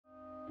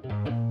Hey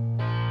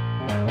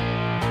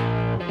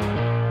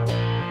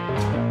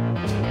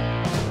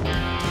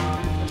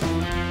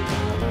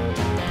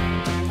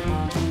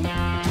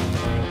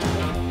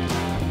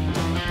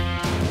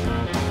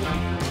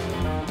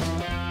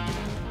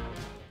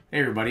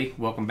everybody,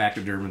 welcome back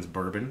to Durbin's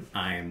Bourbon.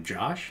 I am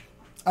Josh.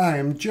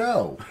 I'm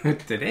Joe.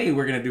 Today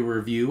we're going to do a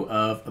review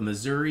of a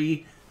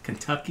Missouri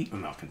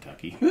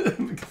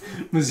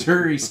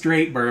Missouri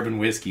straight bourbon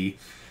whiskey.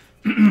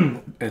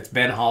 It's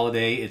Ben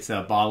Holladay. It's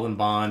a bottle and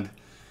bond.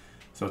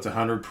 So it's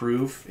 100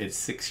 proof. It's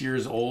 6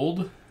 years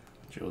old.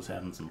 Joe's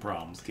having some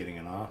problems getting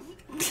it off.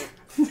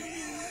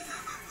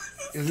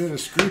 Is it a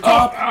screw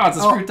top? Oh, it's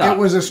a screw top. It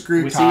was a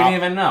screw top. See, we didn't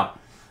even know.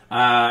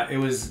 It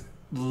was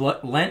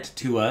lent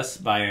to us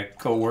by a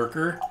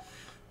co-worker.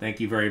 Thank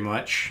you very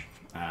much.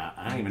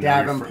 I don't even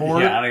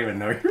Davenport? know I don't even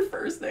know your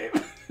first name.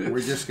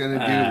 We're just going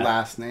to do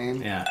last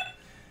name. Yeah.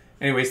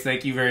 Anyways,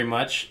 thank you very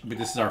much. But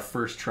this is our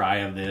first try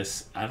of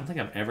this. I don't think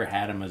I've ever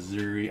had a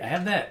Missouri. I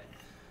have that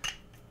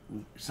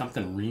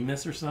something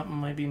Remus or something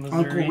might be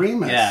Missouri. Uncle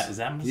Remus. Yeah, is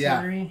that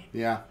Missouri?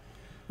 Yeah.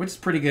 Which is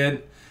pretty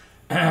good.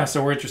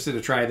 So we're interested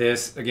to try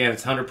this. Again,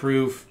 it's 100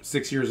 proof,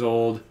 6 years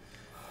old.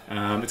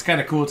 It's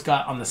kind of cool. It's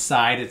got on the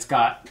side, it's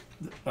got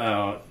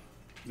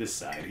this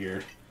side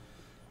here,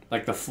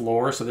 like the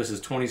floor. So this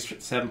is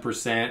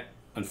 27%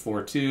 on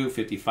floor 2,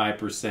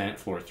 55%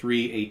 floor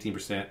 3,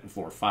 18% on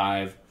floor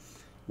 5,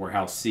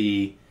 warehouse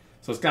C.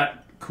 So it's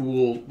got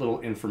cool little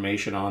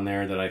information on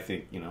there that I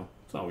think, you know,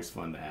 it's always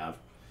fun to have.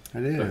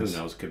 It is. But who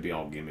knows? Could be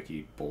all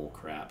gimmicky bull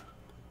crap.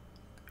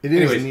 It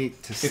is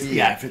neat to see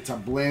if it's a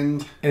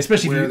blend, and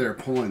especially where they're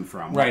pulling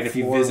from. Right. If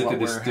you visit the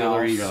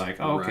distillery, you're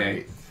like, oh,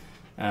 okay.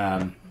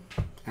 Right.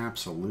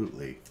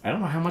 Absolutely. I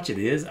don't know how much it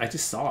is. I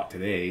just saw it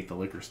today at the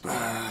liquor store.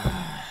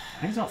 I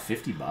think it's about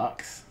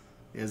 $50.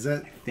 Is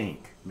it? I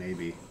think.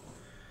 Maybe.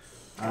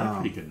 Got a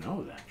pretty good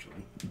nose,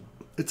 actually.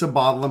 It's a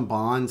bottle and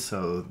bond,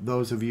 so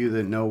those of you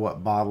that know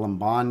what bottle and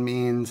bond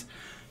means,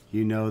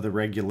 you know the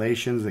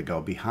regulations that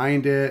go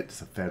behind it. It's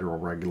a federal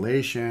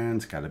regulation.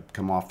 It's got to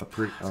come off the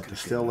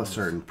still a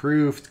certain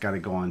proof. It's got to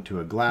go into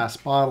a glass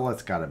bottle.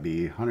 It's got to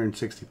be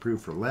 160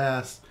 proof or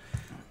less.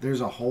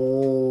 There's a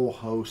whole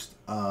host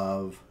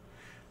of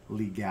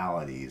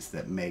legalities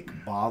that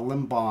make bottle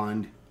and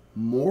bond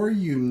more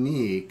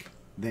unique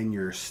than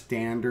your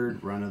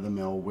standard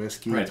run-of-the-mill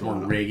whiskey. Right, it's more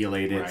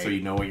regulated, so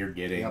you know what you're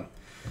getting. Yep.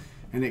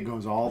 And it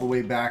goes all the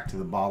way back to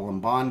the Bottle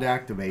and Bond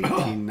Act of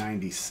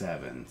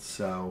 1897.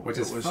 Which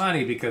is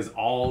funny because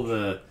all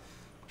the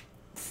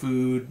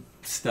food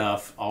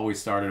stuff always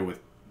started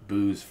with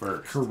booze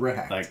first.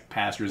 Correct. Like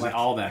pastures,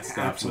 all that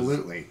stuff.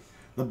 Absolutely.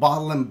 The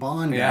Bottle and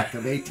Bond Act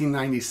of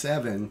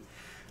 1897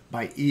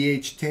 by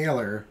E.H.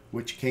 Taylor,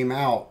 which came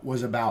out,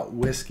 was about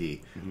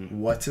whiskey.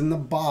 What's in the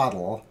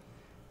bottle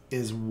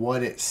is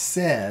what it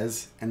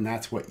says, and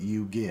that's what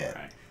you get.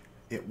 Right.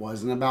 It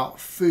wasn't about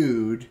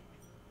food.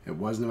 It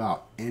wasn't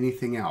about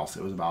anything else.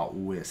 It was about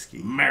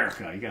whiskey.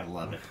 America, you gotta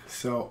love it.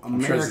 So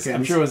Americans,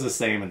 I'm sure it was the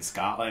same in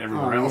Scotland,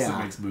 everywhere else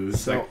that makes booze.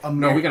 So like,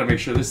 no, we gotta make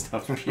sure this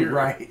stuff's pure.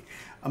 Right.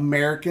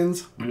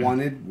 Americans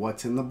wanted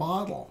what's in the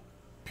bottle.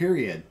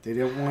 Period. They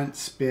didn't want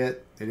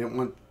spit. They didn't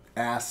want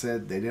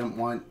acid. They didn't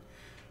want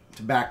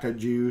tobacco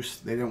juice.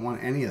 They didn't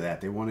want any of that.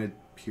 They wanted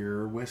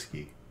pure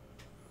whiskey.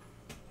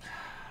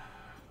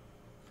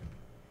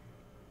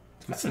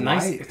 It's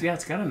nice. Yeah,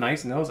 it's got a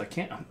nice nose. I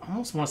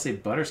almost want to say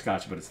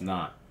butterscotch, but it's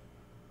not.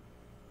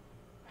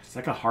 It's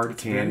like a hard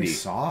candy. Very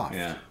soft.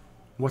 Yeah.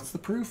 What's the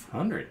proof?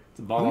 100. It's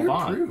a bottle of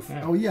bond. Proof.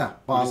 Yeah. Oh yeah,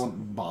 bottle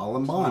and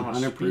bond.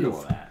 100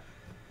 proof. That.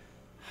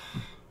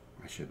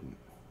 I shouldn't.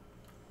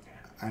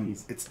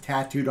 It's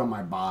tattooed on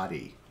my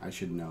body. I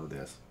should know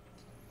this.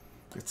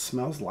 It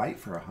smells light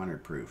for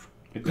 100 proof.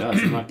 It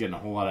does. I'm not getting a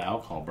whole lot of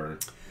alcohol burn.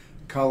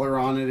 Color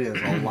on it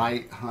is a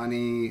light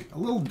honey, a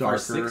little darker,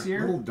 for a 6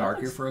 year? A little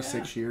darker for a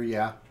 6 year.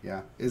 Yeah.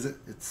 Is it?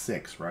 It's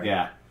 6, right?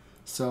 Yeah.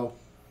 So,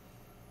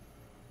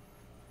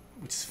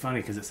 which is funny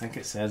because I think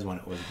it says when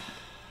it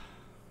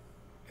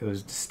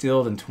was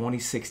distilled in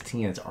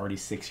 2016. It's already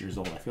 6 years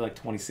old. I feel like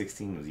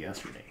 2016 was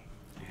yesterday.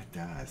 It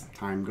does.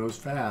 Time goes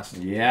fast.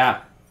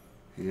 Yeah.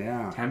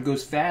 Yeah. Time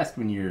goes fast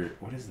when you're.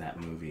 What is that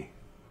movie?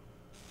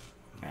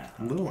 Yeah,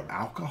 a little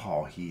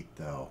alcohol heat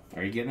though.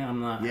 Are you getting it?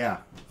 I'm not. Yeah.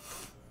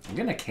 I'm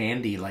getting a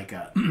candy like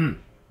a.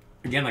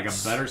 Again, like a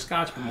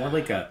butterscotch, but more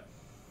like a.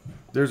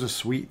 There's a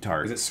sweet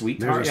tart. Is it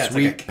sweet tart? There's a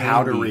sweet, like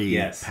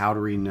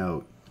powdery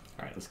note.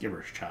 All right, let's give her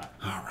a shot.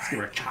 All right. Let's give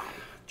her a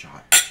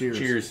shot. Cheers.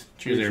 Cheers.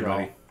 Cheers,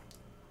 everybody.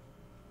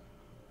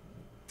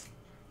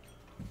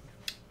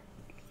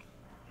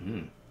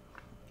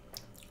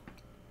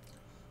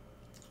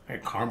 I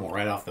got caramel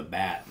right off the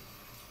bat.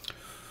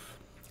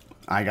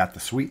 I got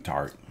the sweet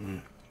tart.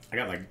 I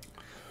got like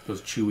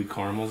those chewy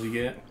caramels you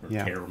get, or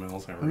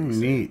caramels, however you say.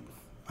 Neat.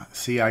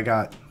 See,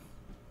 I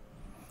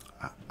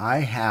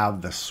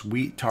have the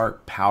sweet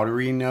tart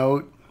powdery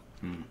note.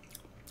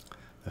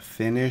 The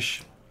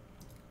finish.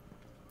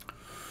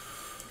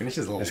 Finish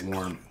is a little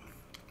warm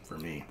for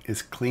me.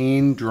 It's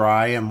clean,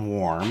 dry, and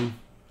warm.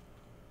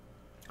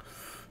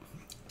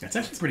 That's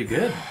actually pretty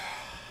good.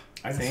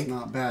 I think. It's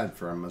not bad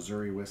for a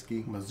Missouri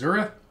whiskey.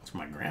 Missouri? That's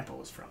where my grandpa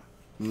was from.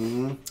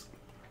 Mm-hmm.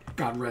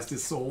 God rest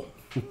his soul.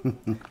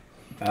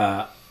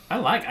 I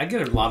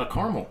get a lot of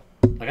caramel.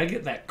 Like, I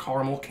get that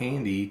caramel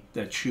candy,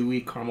 that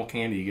chewy caramel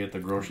candy you get at the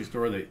grocery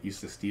store that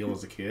used to steal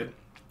as a kid.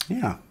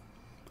 Yeah.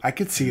 I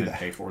could see that.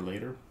 Pay for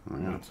later.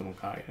 When someone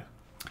caught you.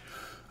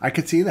 I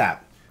could see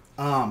that.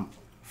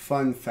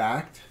 Fun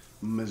fact,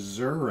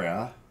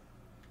 Missouri,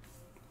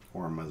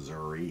 or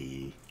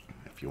Missouri,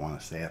 if you want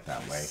to say it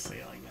that way, Say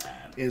it like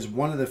that. is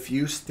one of the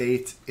few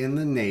states in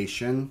the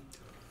nation,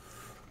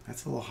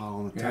 that's a little hot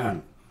on the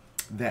tongue,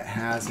 that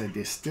has a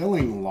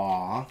distilling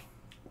law,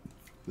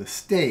 the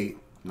state,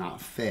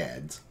 not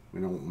feds, we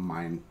don't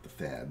mind the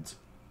feds,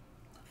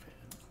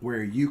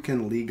 where you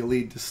can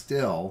legally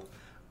distill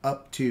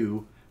up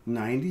to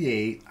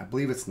 98, I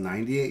believe it's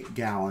 98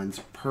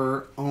 gallons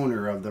per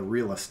owner of the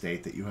real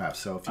estate that you have.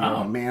 So if you're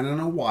a man and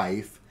a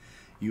wife,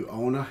 you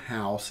own a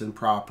house and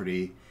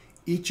property,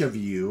 each of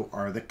you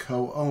are the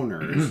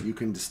co-owners. You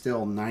can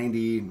distill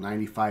 90,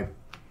 95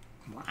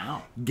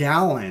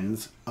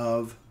 gallons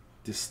of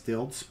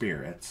distilled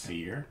spirits a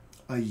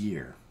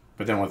year.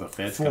 But then with the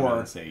feds come in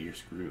and say you're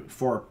screwed.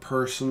 For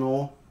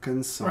personal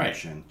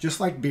consumption. Right. Just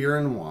like beer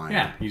and wine.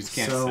 Yeah, you just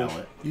can't sell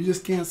it. You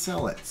just can't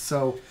sell it.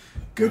 So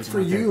good for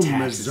you,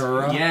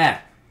 Missouri. Yeah.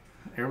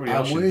 Everybody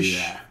else should do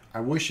that. I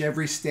wish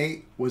every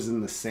state was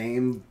in the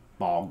same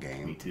ball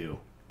game. Me too.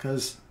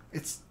 Because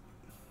it's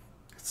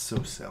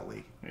so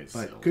silly. It's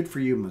but silly. Good for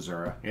you,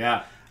 Missouri.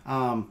 Yeah.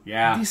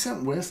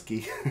 Decent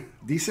whiskey.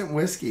 Decent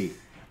whiskey.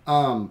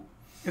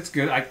 It's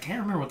good. I can't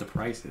remember what the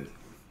price is.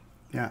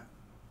 Yeah.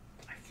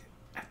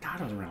 I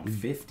thought it was around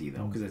 50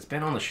 though, because it's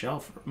been on the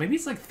shelf. Maybe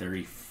it's like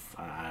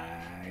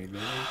 35.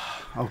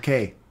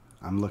 Okay,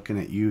 I'm looking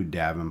at you,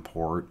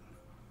 Davenport.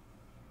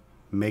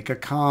 Make a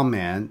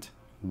comment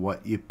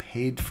what you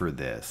paid for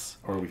this,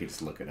 or we could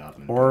just look it up.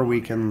 Or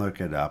we can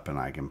look it up and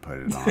I can put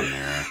it on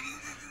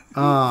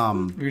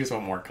there. We just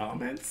want more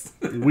comments.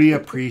 We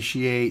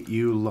appreciate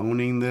you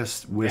loaning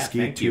this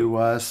whiskey to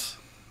us.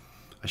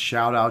 A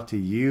shout out to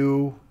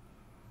you.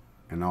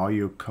 And all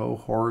you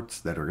cohorts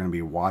that are going to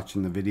be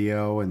watching the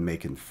video and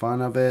making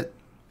fun of it.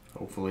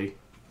 Hopefully.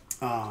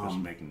 Especially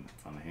making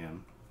fun of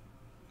him.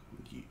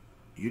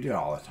 You did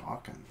all the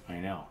talking. I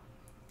know.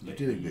 You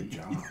did a good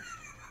job.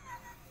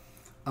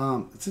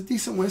 It's a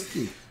decent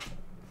whiskey.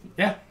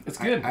 Yeah, it's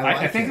good.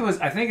 I think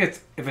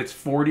if it's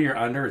 40 or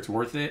under, it's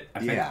worth it. I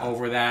think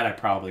over that, I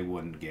probably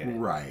wouldn't get it.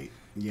 Right.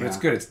 Yeah. But it's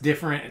good. It's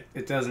different.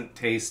 It doesn't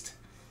taste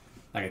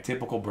like a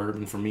typical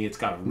bourbon for me. It's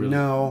got a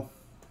really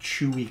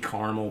chewy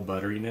caramel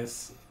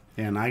butteriness,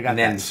 and I got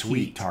that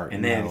sweet tart,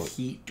 and then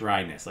heat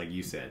dryness, like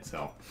you said.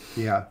 So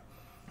yeah,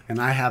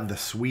 and I have the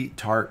sweet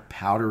tart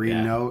powdery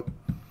note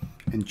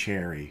and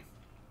cherry.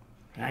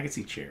 And I can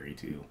see cherry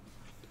too.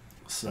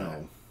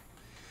 So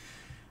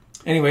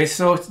anyway,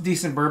 so it's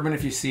decent bourbon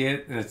if you see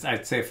it. And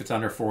I'd say if it's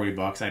under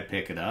 $40, I'd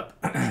pick it up.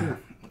 Sure.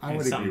 I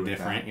would something agree with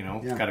different, that. you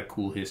know. It's got a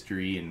cool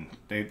history, and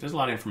there's a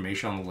lot of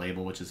information on the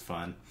label, which is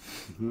fun.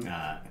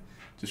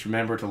 Just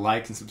remember to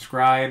like and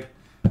subscribe.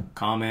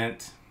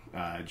 Comment.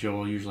 Joe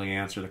will usually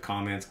answer the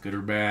comments, good or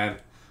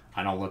bad.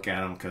 I don't look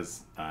at them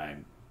because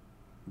I'm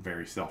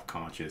very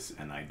self-conscious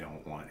and I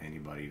don't want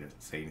anybody to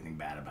say anything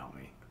bad about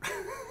me.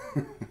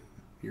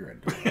 You're a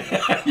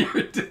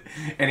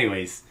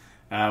Anyways,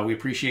 we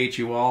appreciate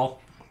you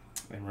all.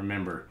 And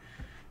remember,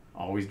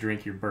 always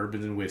drink your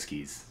bourbons and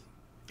whiskeys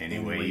any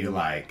way you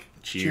like.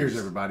 Cheers,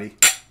 everybody.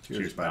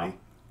 Cheers, buddy. Pal.